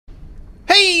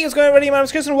Hey, what's going on, everybody? My name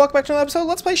is Chris, and welcome back to another episode.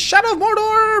 Let's play Shadow of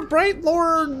Mordor, Bright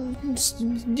Lord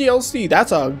DLC.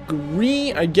 That's a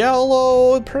green, a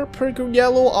yellow, purple,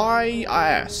 yellow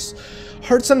eyes.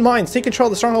 Hearts and minds. Take control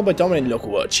of the stronghold by dominating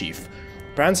local world chief.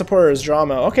 Brand supporters,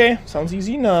 drama. Okay, sounds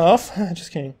easy enough.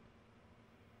 Just kidding.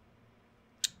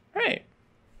 Alright.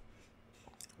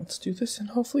 Let's do this and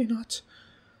hopefully not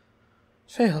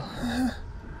fail.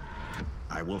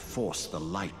 I will force the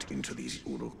light into these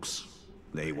Uruks.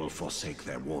 They will forsake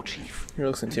their war chief. He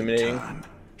looks intimidating. In turn,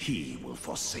 he will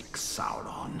forsake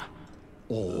Sauron.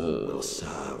 All will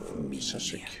serve me.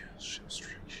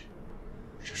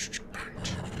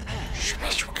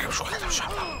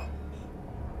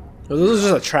 Oh, this is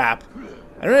just a trap.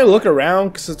 I don't really look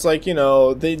around because it's like, you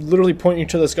know, they literally point you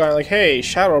to this guy like, hey,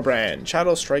 Shadow Brand,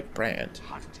 Shadow Strike Brand.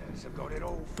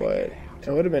 But it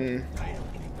would have been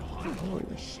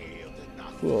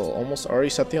cool. Almost already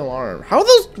set the alarm. How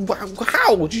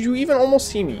did you even almost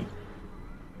see me?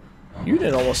 You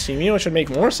didn't almost see me, which would make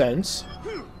more sense.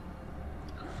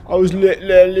 I was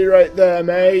literally right there,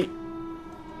 mate.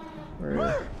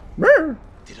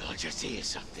 Did I just hear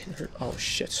something? Oh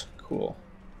shit! Cool.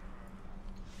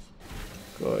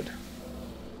 Good.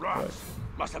 Rats.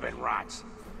 Must have been rats.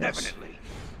 Yes. Definitely.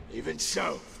 Even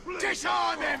so,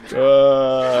 disarm them.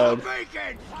 Good.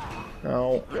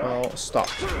 No, no, stop.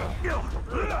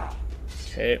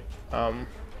 Okay. I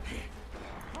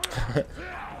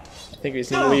think we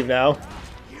just need to leave now.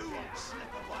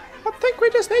 I think we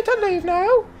just need to leave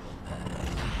now.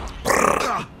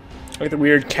 Like the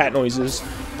weird cat noises.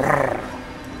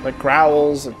 Like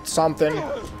growls and something.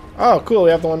 Oh, cool. We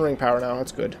have the One Ring power now.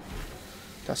 That's good.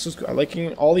 That's just good. I'm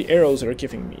liking all the arrows that are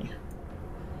giving me.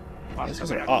 These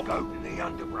guys are up. In the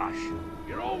underbrush.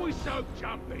 You're always so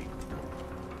jumpy.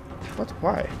 What?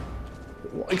 Why?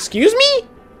 Excuse me?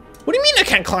 What do you mean I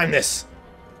can't climb this?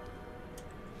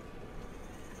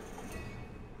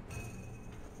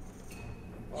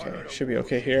 Okay, should be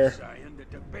okay here. Saying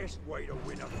that the best way to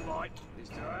win a fight is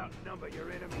to outnumber your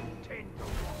enemy 10 to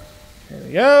 1. There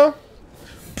we go.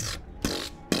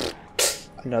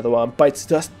 Another one bites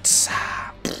dust.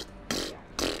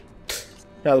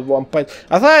 Another one bites.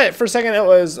 I thought for a second it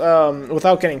was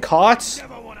without getting caught.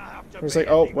 It was like,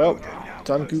 oh well,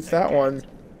 done goof that one.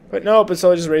 But nope, it's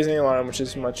still just raising the alarm, which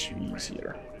is much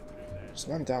easier. There's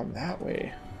one down that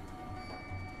way.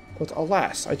 But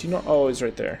alas, I do not. Oh, it's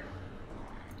right there.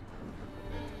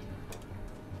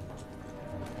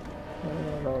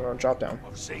 No, drop down.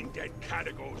 I've seen dead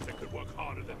categories that could work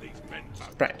harder than these men.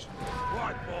 Right.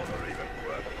 Why bother even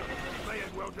working? May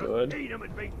as well Good. just eat them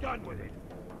and be done with it.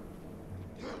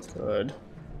 Good.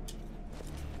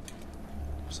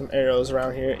 Some arrows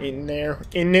around here. In there.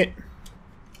 In it.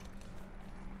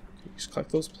 Just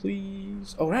collect those,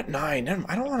 please. Oh, we're at 9. Never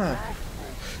mind. I don't want to.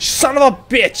 Son of a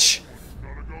bitch!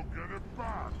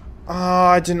 Oh,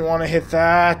 I didn't want to hit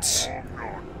that.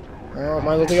 Oh,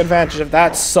 might as well take advantage of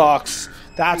that. Sucks.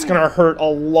 That's gonna hurt a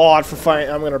lot for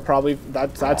fighting. I'm gonna probably.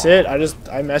 That's it.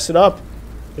 I mess it up.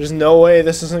 There's no way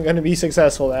this isn't gonna be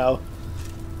successful now.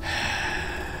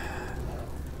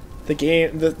 The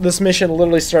game. This mission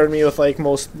literally started me with like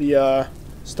most of the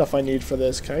stuff I need for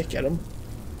this. Can I get him?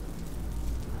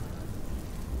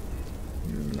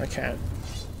 I can't.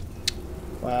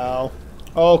 Wow.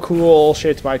 Oh, cool.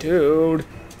 Shit's my dude.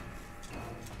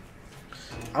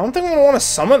 I don't think I'm gonna want to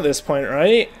summon at this point,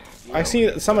 right? I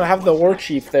see someone have the war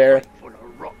chief there.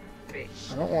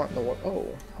 I don't want the war. Oh,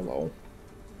 hello.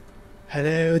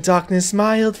 Hello, darkness,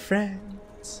 my old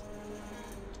friends.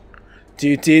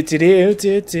 Do do do do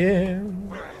do do.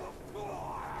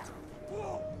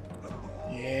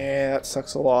 Yeah, that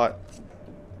sucks a lot.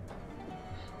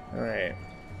 All right.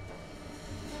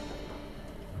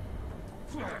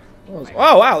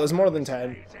 Oh wow, there's more than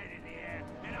 10.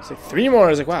 It's like 3 more. I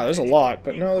was like, wow, there's a lot,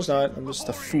 but no, there's not. I'm just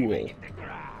a fool.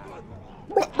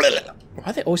 Why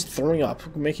are they always throwing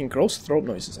up, making gross throat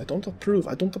noises? I don't approve.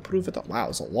 I don't approve at all. Wow,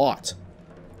 there's a lot.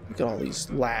 Look at all these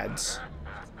lads.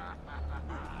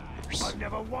 I've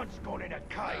never once gone in a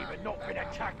cave and not been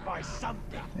attacked by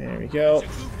something. There we go.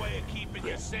 It's a good way of keeping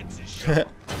your senses sharp.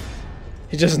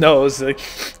 He just knows, like,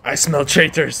 I smell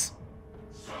traitors.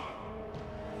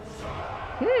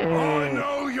 I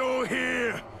know you're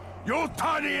here. Your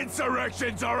tiny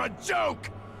insurrections are a joke.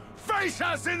 Face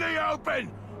us in the open.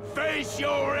 Face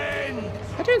your end!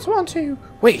 I didn't want to.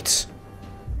 Wait.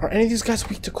 Are any of these guys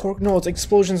weak to cork? No, it's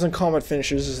explosions and combat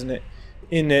finishers, isn't it?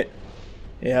 In it.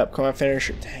 Yep, combat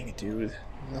finisher. Dang it, dude.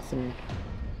 Nothing.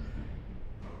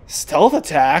 Stealth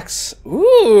attacks?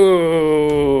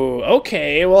 Ooh.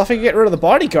 Okay, well, if I get rid of the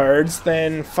bodyguards,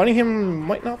 then fighting him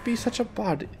might not be such a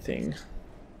bad thing.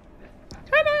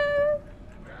 Ta-da!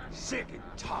 sick and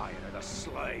tired of the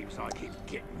slaves I keep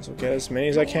getting. So get as many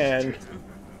as I can.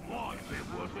 I've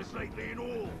been worthless lately and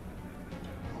all.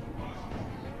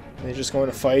 They just go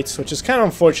into fights, which is kind of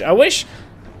unfortunate.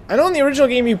 I know in the original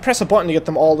game you press a button to get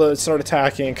them all to start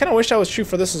attacking. I kind of wish that was true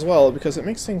for this as well, because it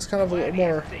makes things kind of a little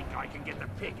more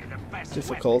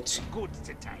difficult.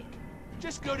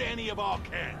 Just go to any of our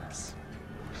camps.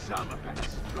 Some are better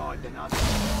supplied than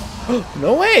others.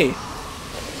 No way!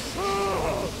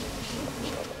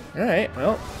 Alright,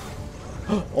 well.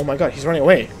 Oh my god, he's running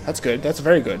away. That's good. That's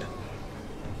very good.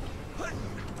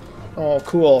 Oh,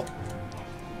 cool.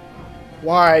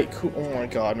 Why? Cool. Oh my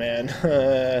god, man.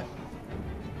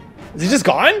 Is he just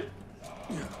gone?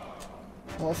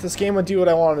 Well, if this game would do what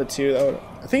I wanted it to, that would...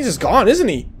 I think he's just gone, isn't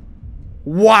he?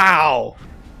 Wow!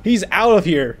 He's out of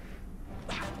here.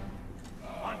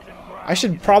 I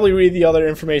should probably read the other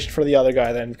information for the other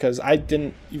guy then, because I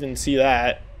didn't even see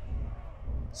that.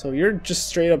 So you're just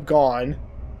straight up gone.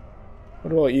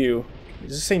 What about you?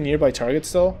 Does it say nearby target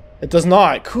still? It does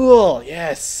not. Cool.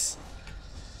 Yes.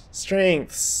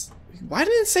 Strengths. Why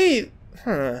didn't it say...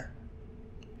 Huh.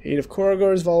 Aid of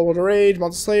Korogors, Vulnerable to Rage,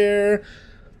 Monster Slayer,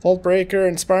 Vault Breaker,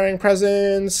 Inspiring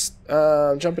Presence,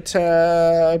 Jump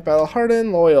Attack, Battle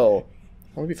Hardened, Loyal.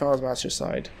 Only be found on Master's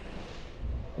side.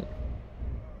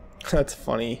 That's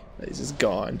funny. He's just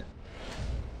gone.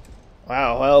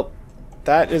 Wow, well,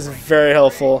 that is very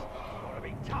helpful.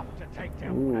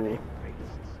 Ooh.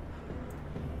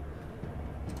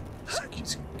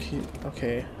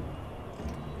 Okay.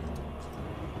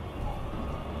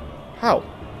 How?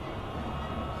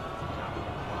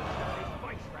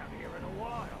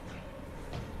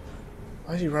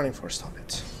 Why is he running for? Stop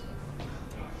it.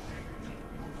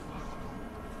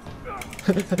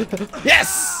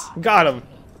 Yes! Got him!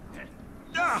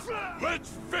 Let's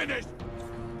finish!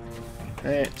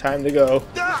 Alright, time to go.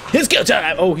 His go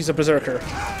time! Oh, he's a berserker.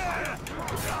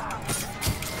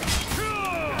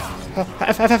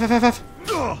 Half.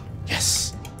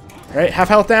 Yes! Alright, half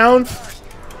health down.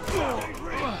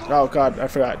 Oh god, I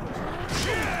forgot.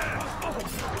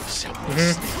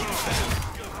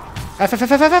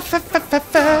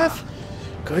 Half.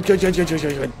 Good.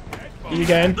 E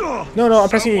again. No, I'm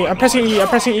pressing E. I'm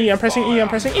pressing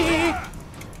E.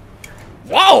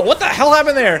 Whoa, what the hell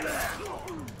happened there?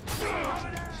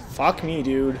 Fuck me,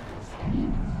 dude.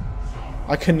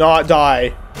 I cannot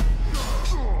die.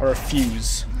 Or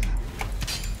refuse.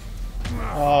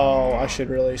 Oh, I should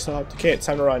really stop. Okay, it's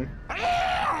time to run.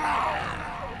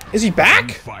 Is he back?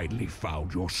 You finally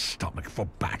found your stomach for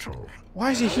battle.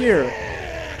 Why is he here?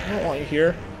 I don't want you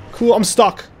here. Cool, I'm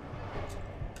stuck.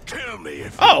 Kill me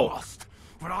if you must,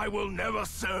 but I will never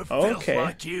serve filth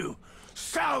like you.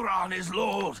 Sauron is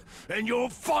Lord, and your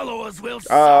followers will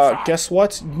suffer. Guess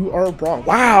what? You are wrong.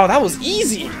 Wow, that was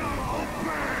easy.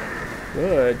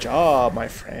 Good job, my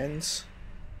friends.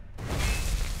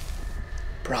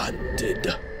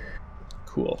 Branded.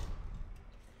 Cool.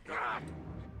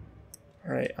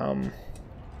 Alright,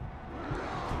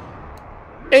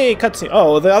 Hey, cutscene.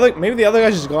 Oh, maybe the other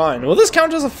guy's just gone. Will this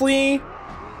count as a flee?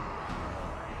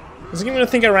 Is it going to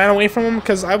think I ran away from him?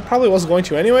 Because I probably wasn't going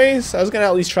to anyways. I was going to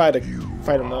at least try to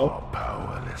fight him though. You are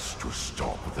powerless to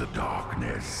stop the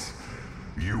darkness.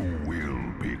 You will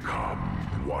become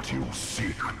what you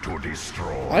seek to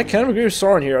destroy. I kind of agree with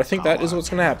Soren here. I think that is what's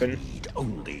going to happen. Lead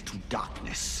only to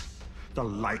darkness. The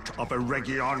light of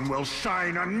Eregion will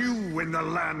shine anew in the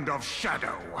land of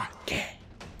shadow. Yeah.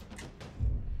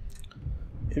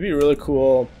 It'd be really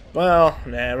cool. Well,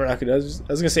 nah, we're not gonna. I was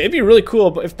gonna say it'd be really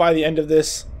cool if by the end of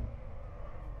this.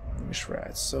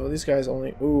 Rats. So these guys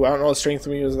only. Ooh, I don't know what strength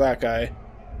we use that guy.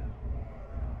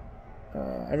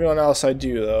 Everyone else I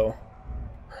do though.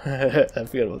 I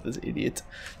forgot about this idiot.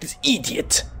 This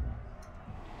idiot.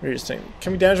 Interesting.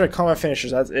 Can be damaged by combat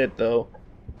finishers. That's it though.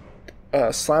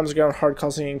 Slams the ground hard,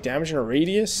 causing damage in a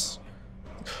radius.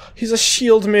 He's a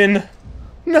shieldman.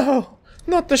 No,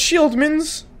 not the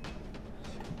shieldmans.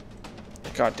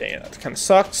 God dang it, that kind of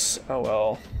sucks. Oh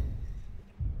well.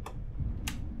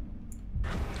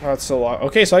 Oh, that's so long.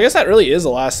 Okay, so I guess that really is the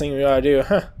last thing we gotta do,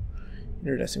 huh?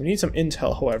 Interesting. We need some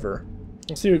intel, however.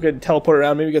 Let's see if we could teleport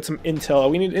around, maybe get some intel.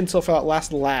 We need intel for that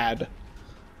last lad.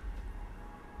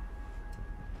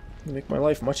 Make my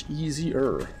life much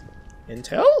easier.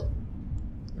 Intel?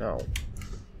 No.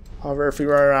 However, if we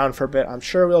run around for a bit, I'm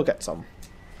sure we'll get some.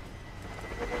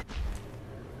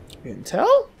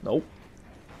 Intel? Nope.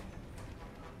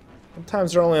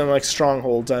 Sometimes they're only on like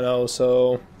strongholds, I know,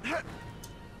 so...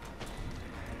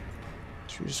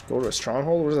 Should we just go to a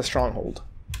stronghold? Where's a stronghold?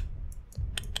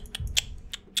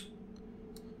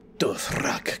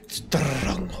 Dothrak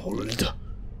stronghold.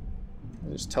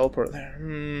 Just teleport there.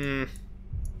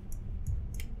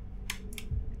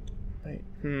 Right.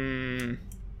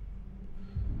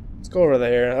 Let's go over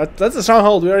there. That's a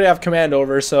stronghold we already have command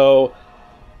over, so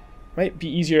might be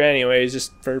easier anyways,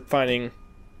 just for finding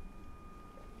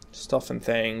stuff and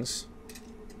things.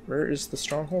 Where is the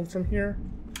stronghold from here?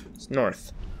 It's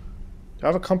north. Do I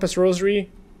have a compass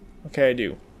rosary? Okay, I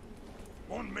do.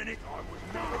 1 minute I was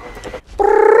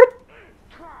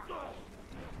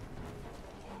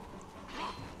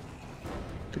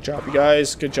Good job, you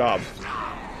guys. Good job.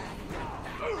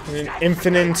 An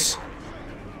infinite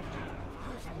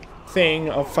thing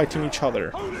of fighting each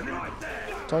other.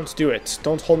 Don't do it.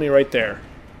 Don't hold me right there.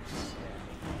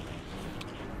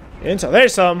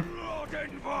 There's some.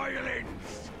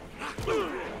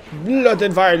 Blood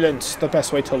and violence. The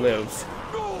best way to live.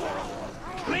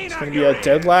 It's gonna be a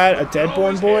dead lad, a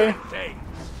dead-born boy.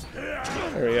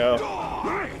 There we go.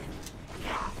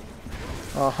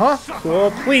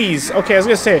 Cool. Please. Okay, I was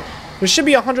gonna say there should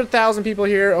be 100,000 people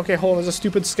here. Okay, hold on. There's a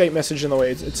stupid Skype message in the way.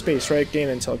 It's space, right? Gain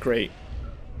intel. Great.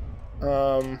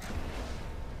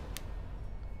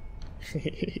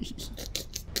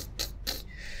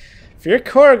 Fear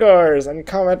Korgors and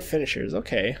combat finishers.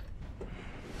 Okay.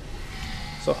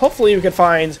 So hopefully we can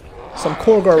find some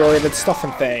Korgor related stuff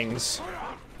and things.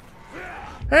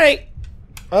 Alright.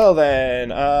 Well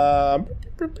then, I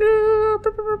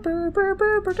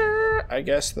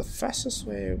guess the fastest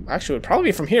way actually would probably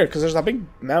be from here, because there's a big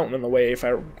mountain in the way if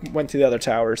I went to the other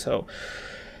tower, so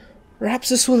perhaps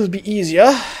this will be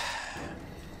easier.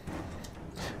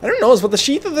 I don't know, but the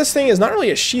sheath of this thing is not really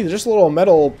a sheath, it's just a little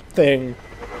metal thing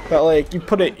that, like, you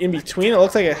put it in between. It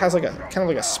looks like it has like a kind of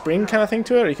like a spring kind of thing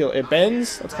to it, or it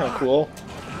bends. That's kind of cool.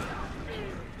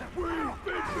 I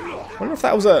wonder if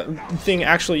that was a thing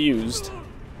actually used.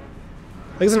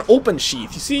 Like, it's an open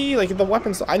sheath. You see, like, the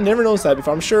weapons. I never noticed that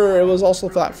before. I'm sure it was also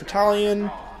for that for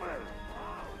Talion.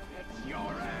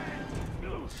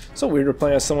 So weird we're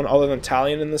playing as someone other than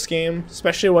Talion in this game,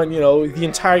 especially when, you know, the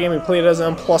entire game we played as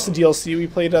him, plus the DLC we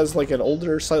played as like an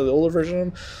older, slightly older version of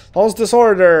him. Lawless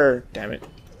disorder. Damn it.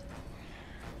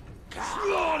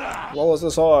 Lawless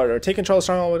disorder. Take control of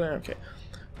stronghold. Okay.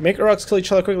 Make orcs kill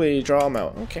each other quickly. Draw them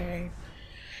out. Okay.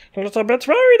 I'm a little bit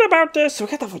worried about this. We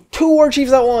got the 2 war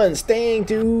chiefs at once. Dang,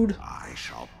 dude. I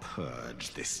shall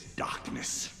purge this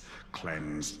darkness.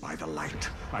 Cleansed by the light,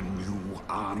 a new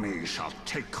army shall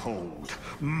take hold.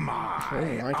 Oh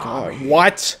my god.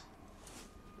 What?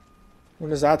 When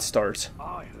does that start?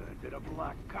 I heard that a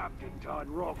black captain tied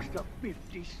rocks to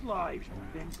 50 slaves,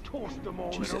 then tossed them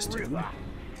all Jesus, in a dude. river.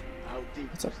 How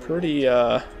deep That's a was the pretty,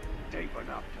 water? Deep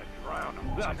enough to drown them.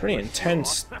 That's pretty for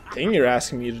intense sure. thing you're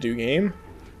asking me to do, game.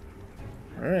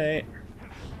 Alright.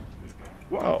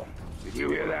 Oh. Did you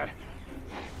hear that?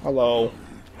 Hello.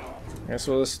 Yeah,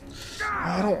 so this...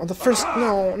 I don't... The first...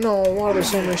 No. Why are there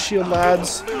so many shield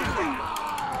lads?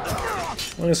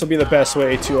 Well, this will be the best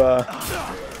way to,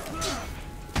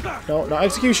 No, not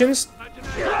executions.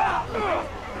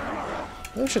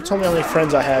 You should have told me how many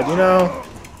friends I had, you know?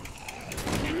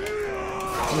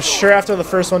 I'm sure after the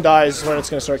first one dies is when it's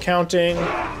going to start counting.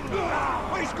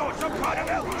 He's got some kind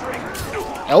of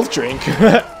Elf drink?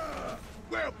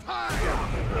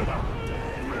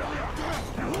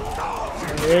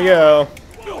 There you go.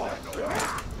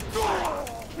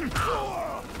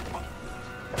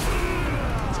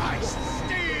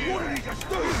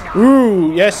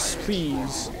 Ooh, yes,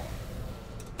 please.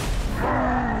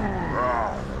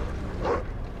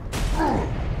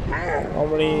 How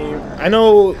many? I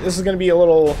know this is going to be a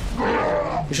little...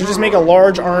 We should just make a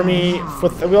large army.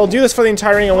 We'll do this for the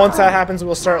entire ring, and once that happens,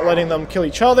 we'll start letting them kill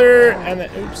each other. And then,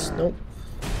 oops, nope.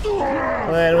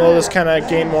 And then we'll just kind of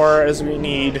gain more as we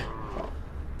need.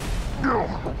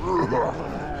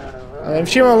 And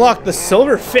she will unlock the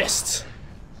Silver Fist.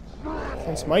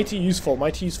 That's mighty useful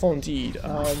indeed.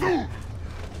 No.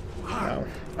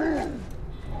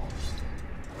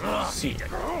 Let's see.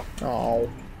 Oh.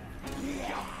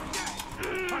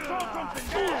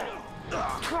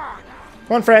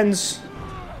 Come on, friends.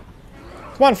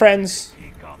 Come on, friends.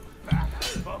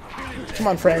 Come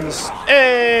on, friends.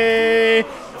 Hey!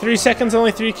 3 seconds,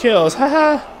 only 3 kills.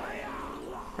 Haha.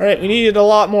 Alright, we needed a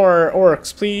lot more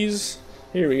orcs, please.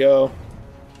 Here we go.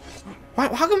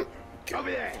 Wow, how come...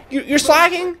 You're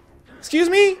slacking? Excuse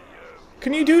me?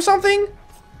 Can you do something?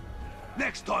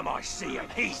 Next time I see him,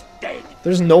 he's dead.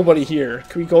 There's nobody here.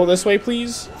 Can we go this way,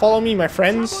 please? Follow me, my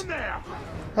friends.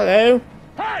 Hello?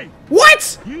 Hey!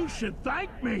 What? You should thank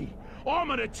me. I'm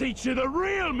gonna teach you the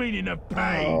real meaning of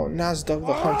pain. Oh, Nazdog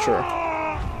the Hunter.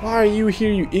 Why are you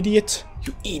here, you idiot?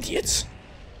 You idiot.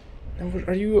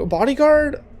 Are you a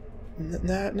bodyguard?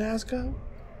 Nazca?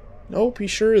 Nope, he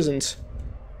sure isn't.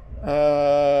 Who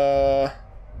are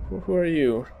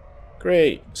you?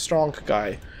 Great. Strong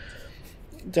guy.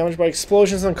 Damaged by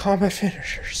explosions and combat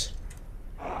finishers.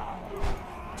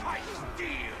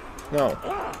 No.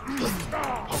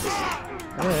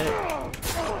 Alright.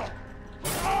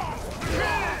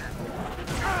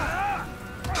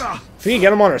 If we could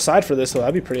get him on our side for this, though,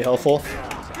 that'd be pretty helpful.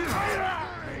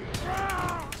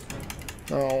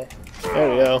 Oh. There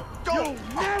we go.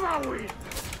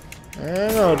 I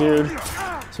don't know, dude.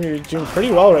 So you're doing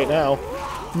pretty well right now.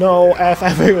 No, F.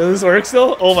 Wait, will this work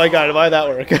still? Oh my god, why did that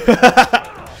work?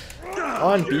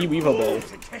 Unbelievable.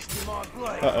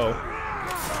 Uh-oh.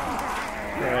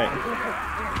 Alright.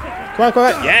 Come on, come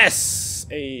on. Yes!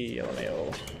 Hey,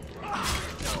 LMAO.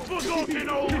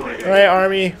 Alright,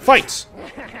 army. Fight!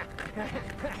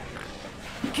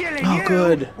 Oh,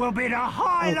 good. Oh,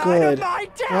 good. Why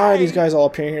are these guys all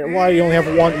appearing here? Why do you only have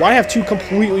one? Why have two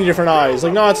completely different eyes?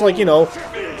 Like, no, it's like, you know,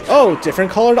 oh,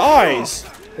 different colored eyes.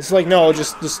 It's like, no,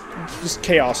 just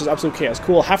chaos. It's absolute chaos.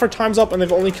 Cool. Half our time's up, and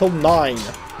they've only killed 9.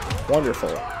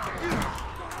 Wonderful.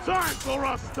 Time for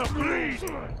us to bleed.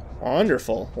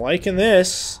 Wonderful. Liking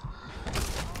this.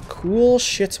 Cool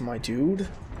shit, my dude.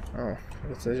 Oh,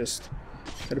 they just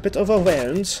got a bit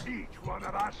overwhelmed.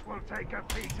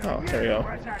 Oh, there we go.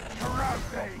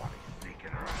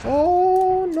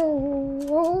 Oh no!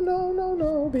 Oh no! No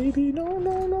no, baby! No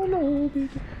no no no, baby!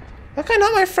 That guy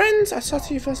not my friend? I thought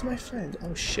he was my friend.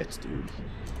 Oh shit, dude.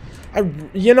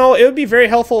 You know, it would be very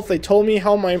helpful if they told me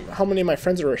how many of my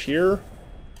friends are here.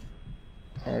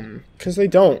 Because they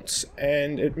don't,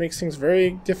 and it makes things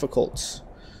very difficult.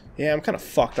 Yeah, I'm kind of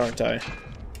fucked, aren't I?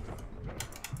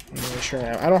 Yeah, sure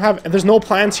am. I don't have. There's no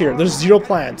plans here. There's 0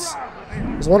 plans.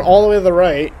 There's one all the way to the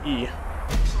right. E.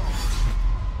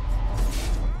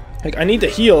 Like, I need to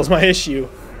heal is my issue.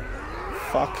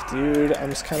 Fuck, dude. I'm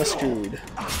just kind of screwed.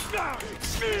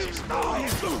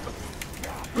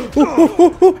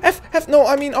 Ooh, F, no,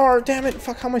 I mean R. Damn it.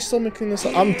 Fuck, how am I still making this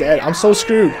up? I'm dead. I'm so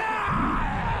screwed.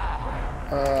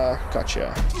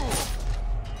 Gotcha.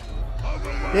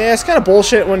 Yeah, it's kind of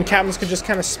bullshit when captains could just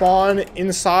kind of spawn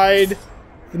inside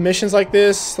the missions like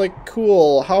this. Like,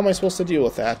 cool. How am I supposed to deal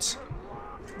with that?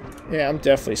 Yeah, I'm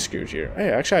definitely screwed here.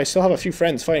 Hey, actually, I still have a few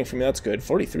friends fighting for me. That's good.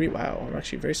 43. Wow. I'm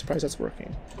actually very surprised that's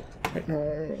working. Right,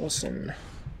 no, listen.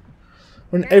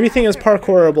 When everything is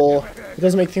parkourable, it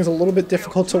does make things a little bit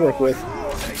difficult to work with.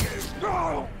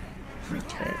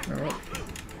 Okay, alright.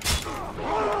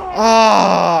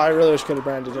 Ah, I really wish I could have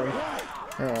branded him.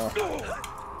 Oh.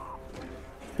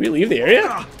 Did we leave the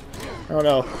area? Oh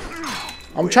no.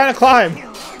 I'm trying to climb.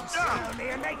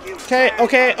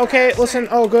 Okay, listen.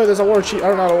 Oh, good, there's a war chief.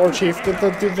 Or not a war chief.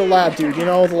 The lad dude. You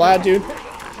know, the lad dude?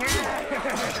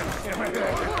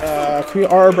 Can we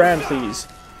R brand, please?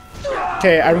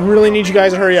 Okay, I really need you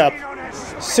guys to hurry up.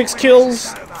 6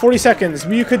 kills, 40 seconds.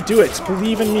 You could do it.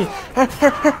 Believe in me.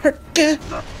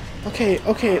 Okay,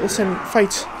 listen.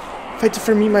 Fight. Fight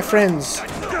for me, my friends.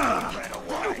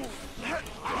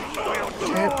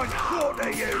 Okay.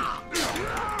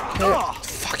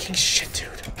 Fucking shit, dude.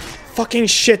 Fucking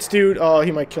shit, dude. Oh,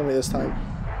 he might kill me this time.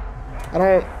 I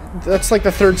don't... That's like the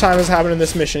 3rd time it's happened in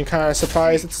this mission. Kind of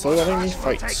surprised it's still letting me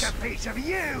fight.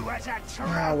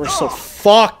 Ah, we're so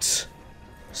fucked.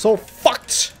 So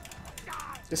fucked.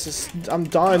 This is... I'm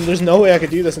done. There's no way I could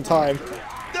do this in time.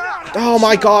 Oh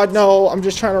my god, no. I'm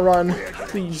just trying to run.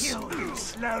 Please.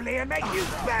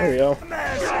 There we go.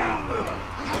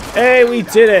 Hey, we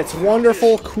did it.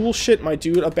 Wonderful. Cool shit, my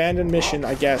dude. Abandoned mission,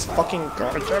 I guess. Fucking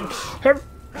god.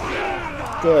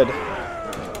 Good.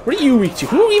 What are you weak to?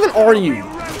 Who even are you?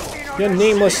 You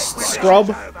nameless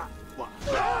scrub.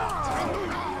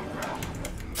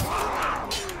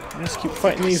 Let's keep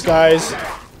fighting these guys.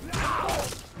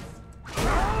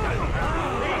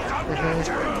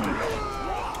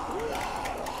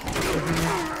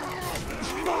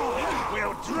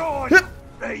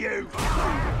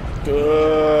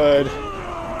 Good.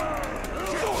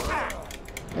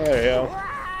 There we go.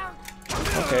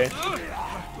 Okay.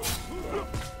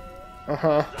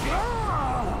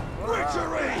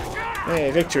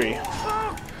 Hey, victory.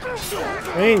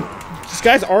 I mean, this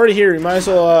guy's already here. We might as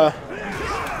well,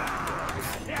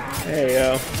 There we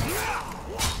go.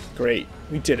 Great.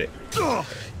 We did it. I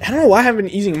don't know why I haven't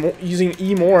been using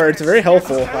E more. It's very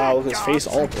helpful. Wow, with his face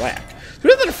all black. Who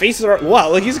that their faces are...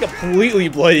 Wow, like he's completely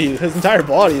bloody. His entire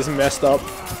body is messed up.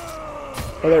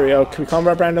 Oh, there we go. Can we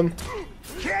combat brand him?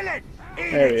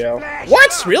 There we go.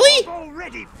 What? Really?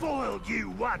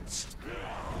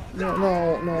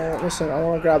 No. Listen, I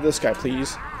want to grab this guy,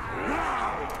 please.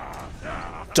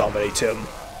 Dominate him.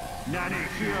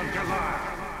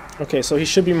 Okay, so he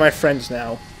should be my friend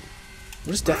now.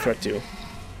 What does death threat do?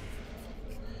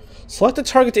 Select the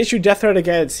target to issue death threat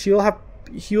against. He'll have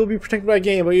he will be protected by a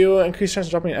game, but you will increase chance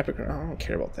of dropping an epic. I don't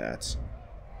care about that.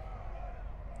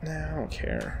 Nah, I don't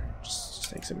care.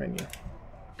 Just exit menu.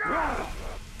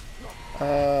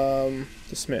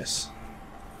 Dismiss.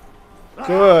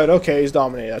 Good. Okay, he's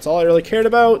dominated. That's all I really cared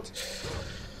about.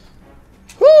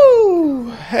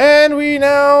 Woo! And we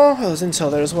now... Oh, there's intel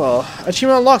there as well.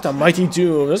 Achievement unlocked on Mighty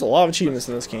Doom. There's a lot of achievements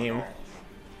in this game.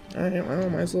 Alright, well,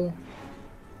 might as well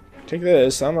take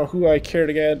this. I don't know who I care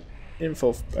to get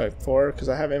info for, because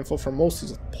I have info for most of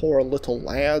these poor little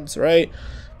lads, right?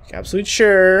 Absolutely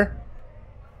sure.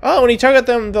 Oh, when you target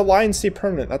them, the lines stay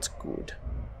permanent. That's good.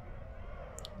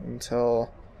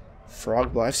 Until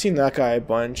Frogblood. I've seen that guy a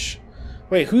bunch.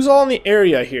 Wait, who's all in the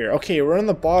area here? Okay, we're in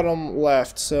the bottom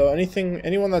left, so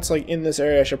anyone that's like in this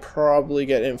area I should probably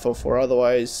get info for,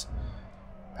 otherwise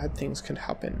bad things can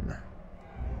happen.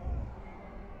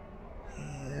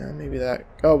 Yeah, maybe that.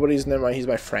 Oh, but never mind, he's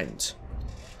my friend.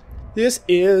 This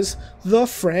is the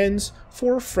Friends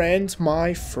for Friends,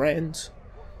 my friend.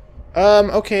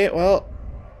 Okay, well,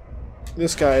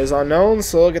 this guy is unknown,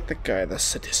 so I'll get the guy, the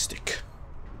sadistic.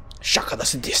 Shaka the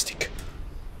sadistic.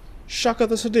 Shaka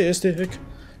the sadistic.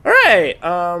 Alright,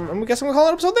 I guess I'm gonna call it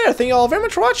an episode there. Thank you all very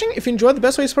much for watching. If you enjoyed, the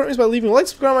best way to support me is by leaving a like,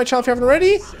 subscribe to my channel if you haven't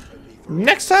already.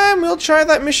 Next time, we'll try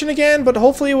that mission again, but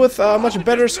hopefully with much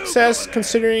better success,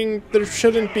 considering there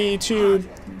shouldn't be two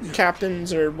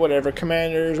captains or whatever,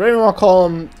 commanders, whatever you want to call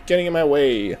them, getting in my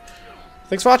way.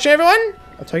 Thanks for watching, everyone.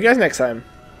 I'll talk to you guys next time.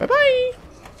 Bye-bye.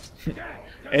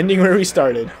 Ending where we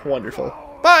started. Wonderful.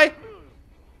 Bye.